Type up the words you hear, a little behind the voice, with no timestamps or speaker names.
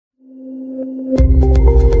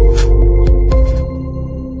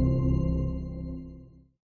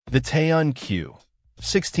The TEYUN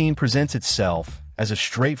Q-16 presents itself as a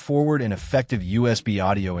straightforward and effective USB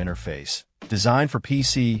audio interface designed for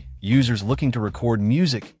PC users looking to record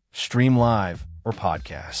music, stream live, or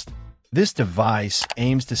podcast. This device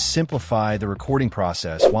aims to simplify the recording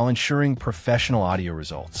process while ensuring professional audio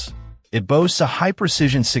results. It boasts a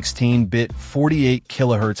high-precision 16-bit 48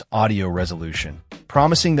 kHz audio resolution,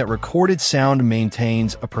 promising that recorded sound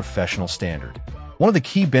maintains a professional standard. One of the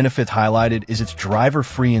key benefits highlighted is its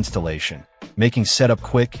driver-free installation, making setup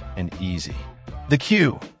quick and easy. The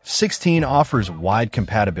Q-16 offers wide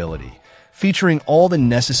compatibility, featuring all the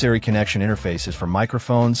necessary connection interfaces for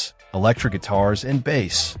microphones, electric guitars, and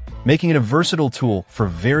bass, making it a versatile tool for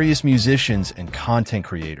various musicians and content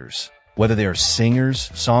creators, whether they are singers,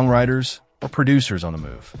 songwriters, or producers on the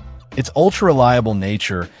move. Its ultra-reliable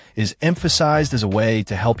nature is emphasized as a way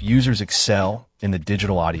to help users excel in the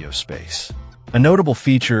digital audio space. A notable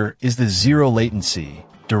feature is the zero-latency,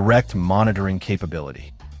 direct monitoring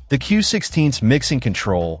capability. The Q-16's mixing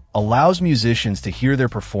control allows musicians to hear their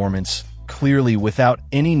performance clearly without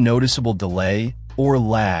any noticeable delay or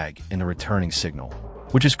lag in the returning signal,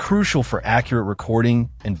 which is crucial for accurate recording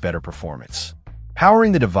and better performance.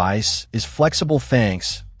 Powering the device is flexible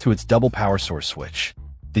thanks to its double power source switch.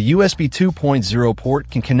 The USB 2.0 port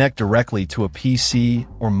can connect directly to a PC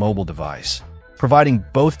or mobile device, providing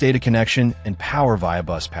both data connection and power via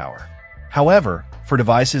bus power. However, for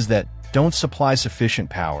devices that don't supply sufficient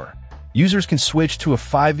power, users can switch to a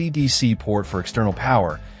 5V DC port for external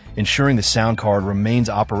power, ensuring the sound card remains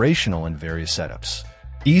operational in various setups.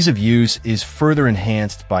 Ease of use is further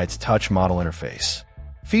enhanced by its touch model interface.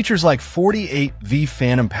 Features like 48V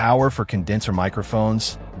phantom power for condenser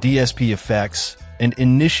microphones, DSP effects, and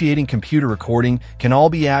initiating computer recording can all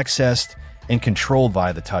be accessed and controlled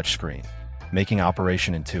via the touchscreen, making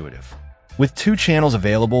operation intuitive. With 2 channels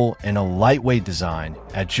available and a lightweight design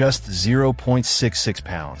at just 0.66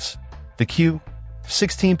 pounds, the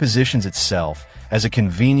Q-16 positions itself as a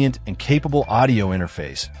convenient and capable audio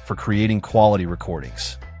interface for creating quality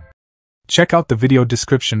recordings. Check out the video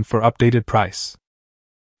description for updated price.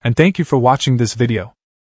 And thank you for watching this video.